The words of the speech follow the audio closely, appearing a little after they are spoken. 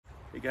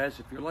Hey guys,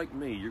 if you're like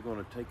me, you're going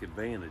to take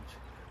advantage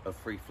of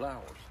free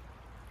flowers.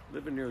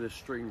 Living near this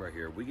stream right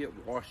here, we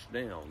get washed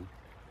down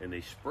and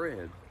they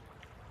spread.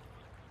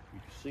 You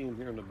can see them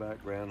here in the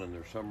background, and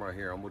there's some right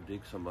here. I'm going to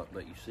dig some up and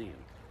let you see them.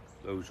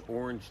 Those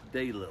orange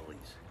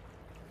daylilies.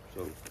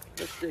 So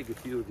let's dig a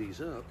few of these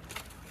up,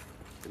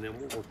 and then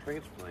we're going to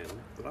transplant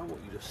them. But I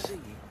want you to see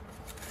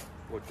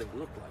what they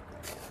look like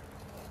right here.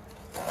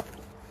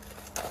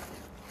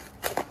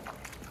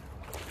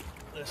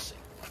 Let's see.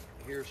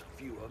 Here's a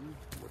few of them.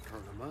 We'll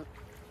turn them up.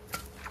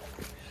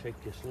 Shake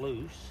this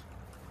loose.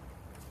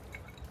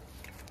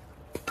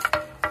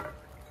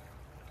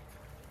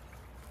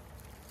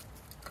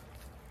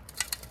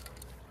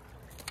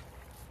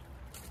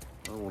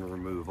 I don't want to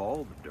remove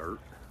all the dirt,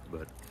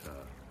 but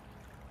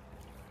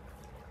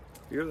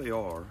here they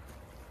are.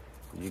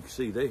 And you can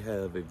see they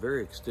have a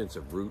very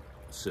extensive root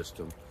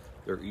system.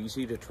 They're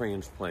easy to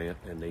transplant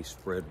and they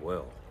spread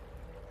well.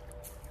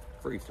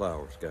 Free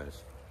flowers,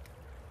 guys.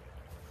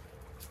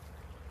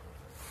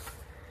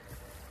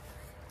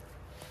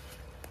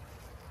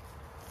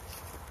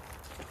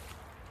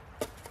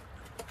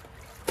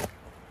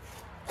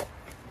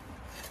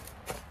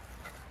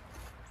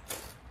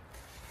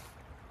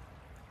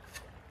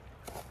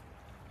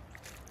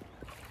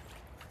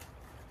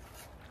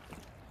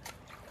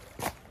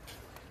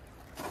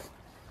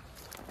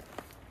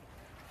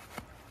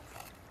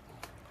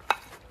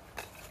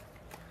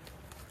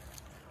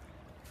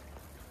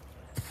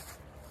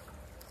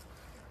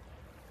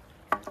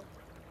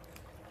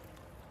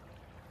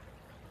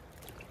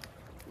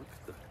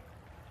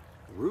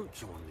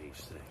 Roots on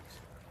these things.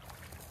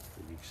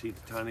 And you can see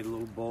the tiny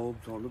little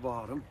bulbs on the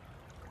bottom.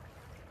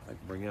 I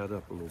can bring that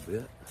up a little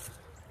bit.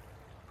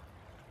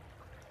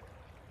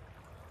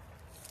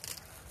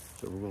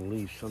 So we're going to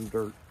leave some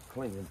dirt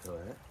clinging to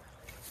that.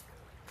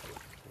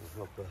 It'll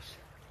help us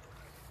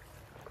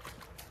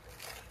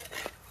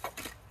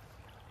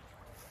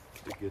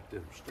to get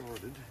them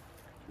started,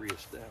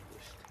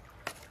 reestablished.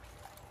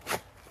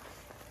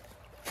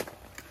 All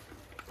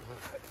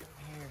right,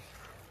 here's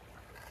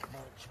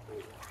much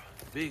more.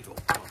 Big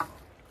old pump. All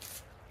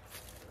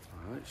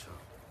right, so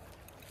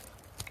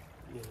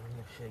yeah, I'm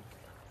gonna shake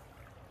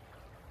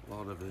a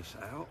lot of this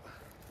out.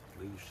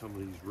 Leave some of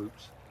these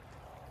roots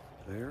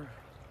there.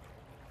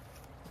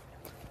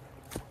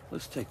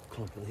 Let's take a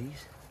clump of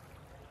these.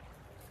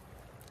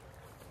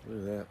 Look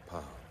at that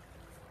pile.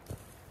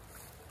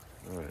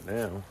 All right,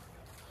 now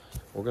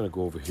we're gonna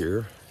go over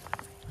here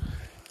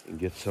and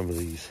get some of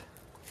these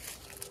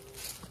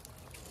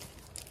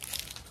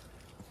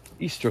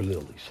Easter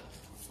lilies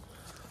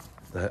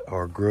that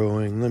are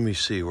growing. Let me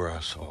see where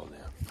I saw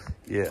them.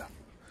 Yeah,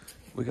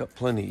 we got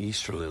plenty of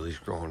Easter lilies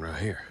growing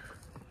right here.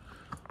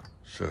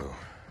 So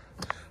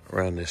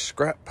around this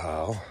scrap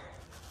pile,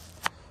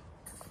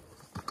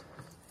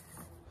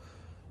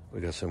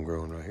 we got some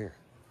growing right here.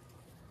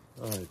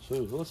 All right,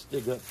 so let's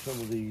dig up some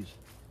of these,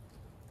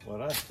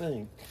 what I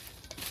think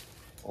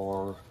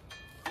are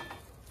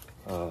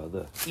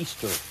the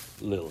Easter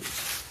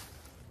lilies.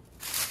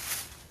 I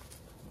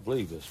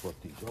believe that's what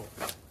these are.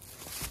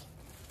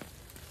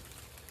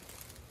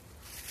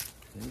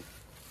 Okay.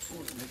 I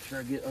want to make sure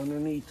I get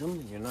underneath them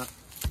and you're not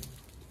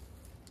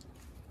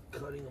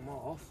cutting them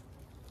off.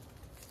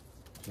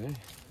 Okay.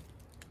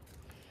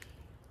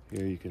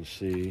 Here you can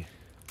see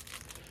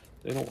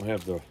they don't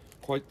have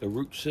quite the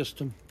root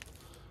system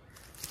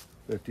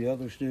that the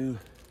others do,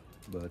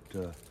 but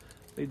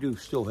they do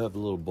still have a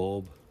little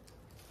bulb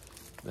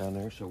down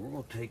there. So we're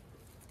going to take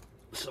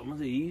some of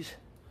these.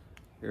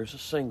 Here's a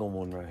single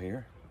one right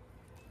here.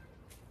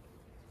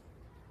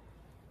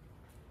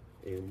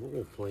 And we're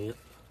going to plant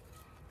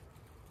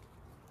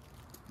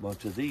a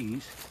bunch of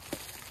these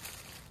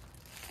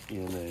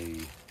in a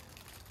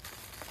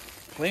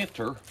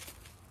planter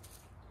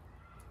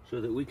so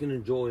that we can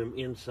enjoy them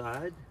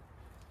inside,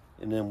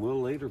 and then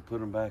we'll later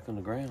put them back in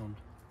the ground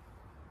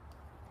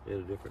at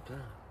a different time.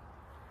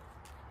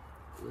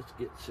 Let's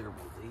get several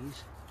of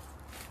these.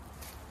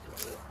 Throw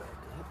that back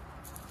up.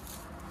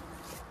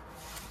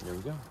 There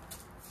we go.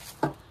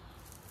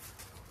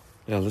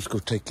 Now let's go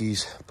take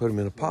these, put them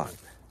in a pot.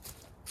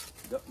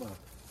 Got my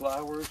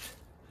flowers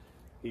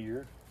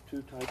here,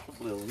 2 types of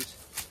lilies.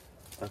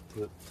 I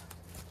put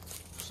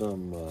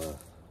some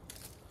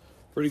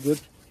pretty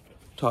good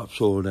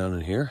topsoil down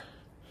in here.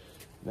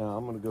 Now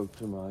I'm going to go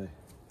to my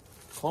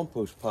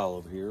compost pile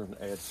over here and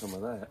add some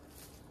of that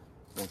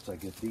once I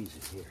get these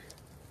in here.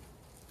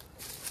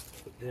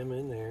 Put them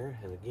in there,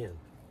 and again,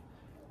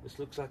 this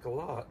looks like a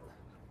lot,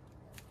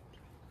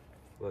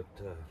 but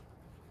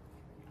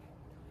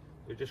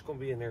they're just going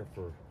to be in there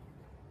for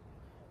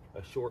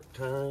a short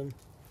time.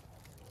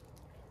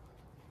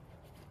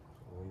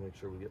 We'll make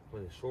sure we get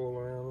plenty of soil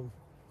around them.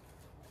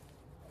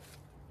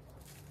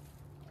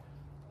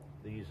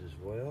 These as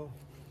well.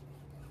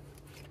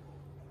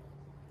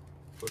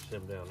 Push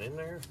them down in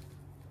there.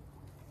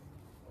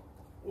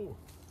 Oh,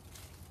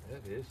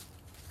 that is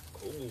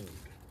cold.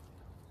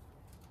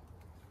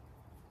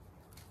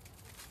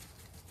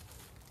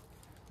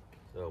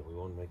 So we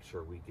want to make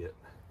sure we get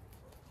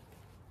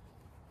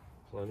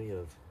plenty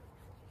of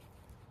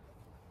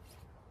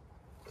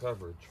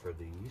coverage for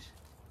these,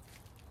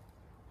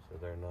 so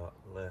they're not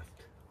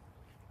left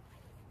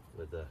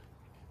with a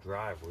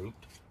dry root.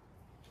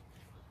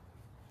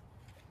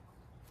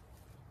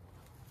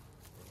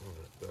 I'm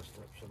gonna dust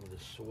up some of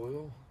this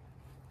soil.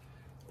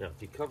 Now,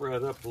 if you cover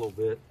that up a little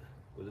bit,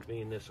 with it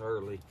being this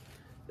early,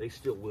 they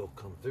still will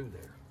come through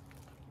there.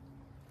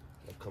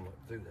 They'll come up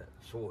through that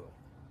soil.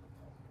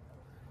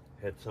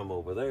 Had some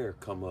over there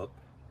come up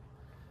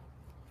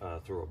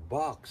through a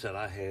box that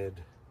I had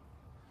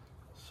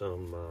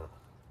some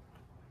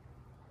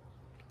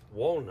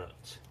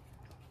walnuts.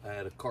 I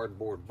had a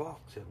cardboard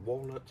box, had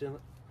walnuts in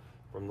it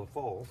from the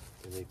fall,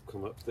 and they've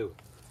come up through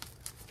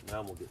it. Now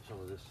I'm gonna get some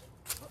of this.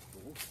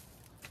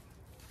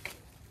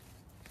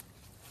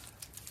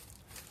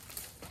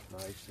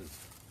 Nice and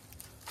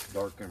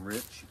dark and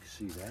rich, you can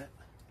see that.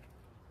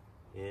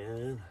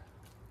 And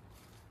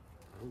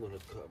I'm gonna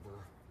cover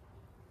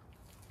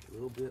a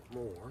little bit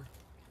more.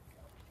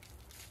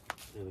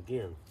 And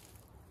again,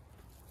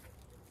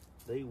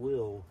 they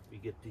will, if you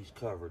get these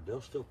covered,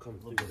 they'll still come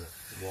through the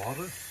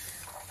water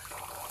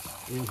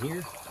in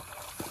here.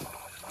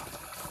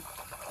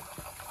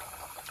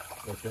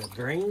 But that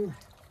green,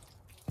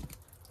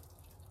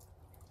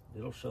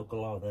 it'll soak a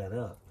lot of that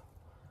up.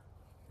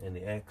 And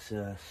the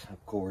excess,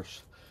 of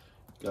course,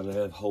 gotta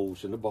have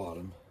holes in the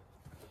bottom.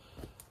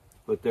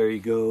 But there you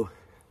go.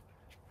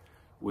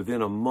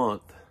 Within a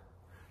month,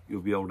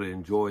 you'll be able to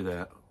enjoy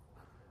that.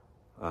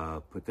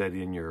 Put that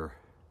in your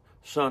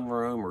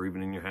sunroom or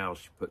even in your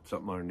house. Put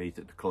something underneath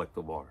it to collect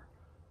the water.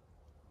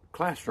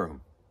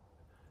 Classroom.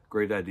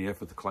 Great idea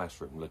for the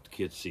classroom. Let the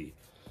kids see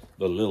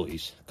the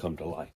lilies come to life.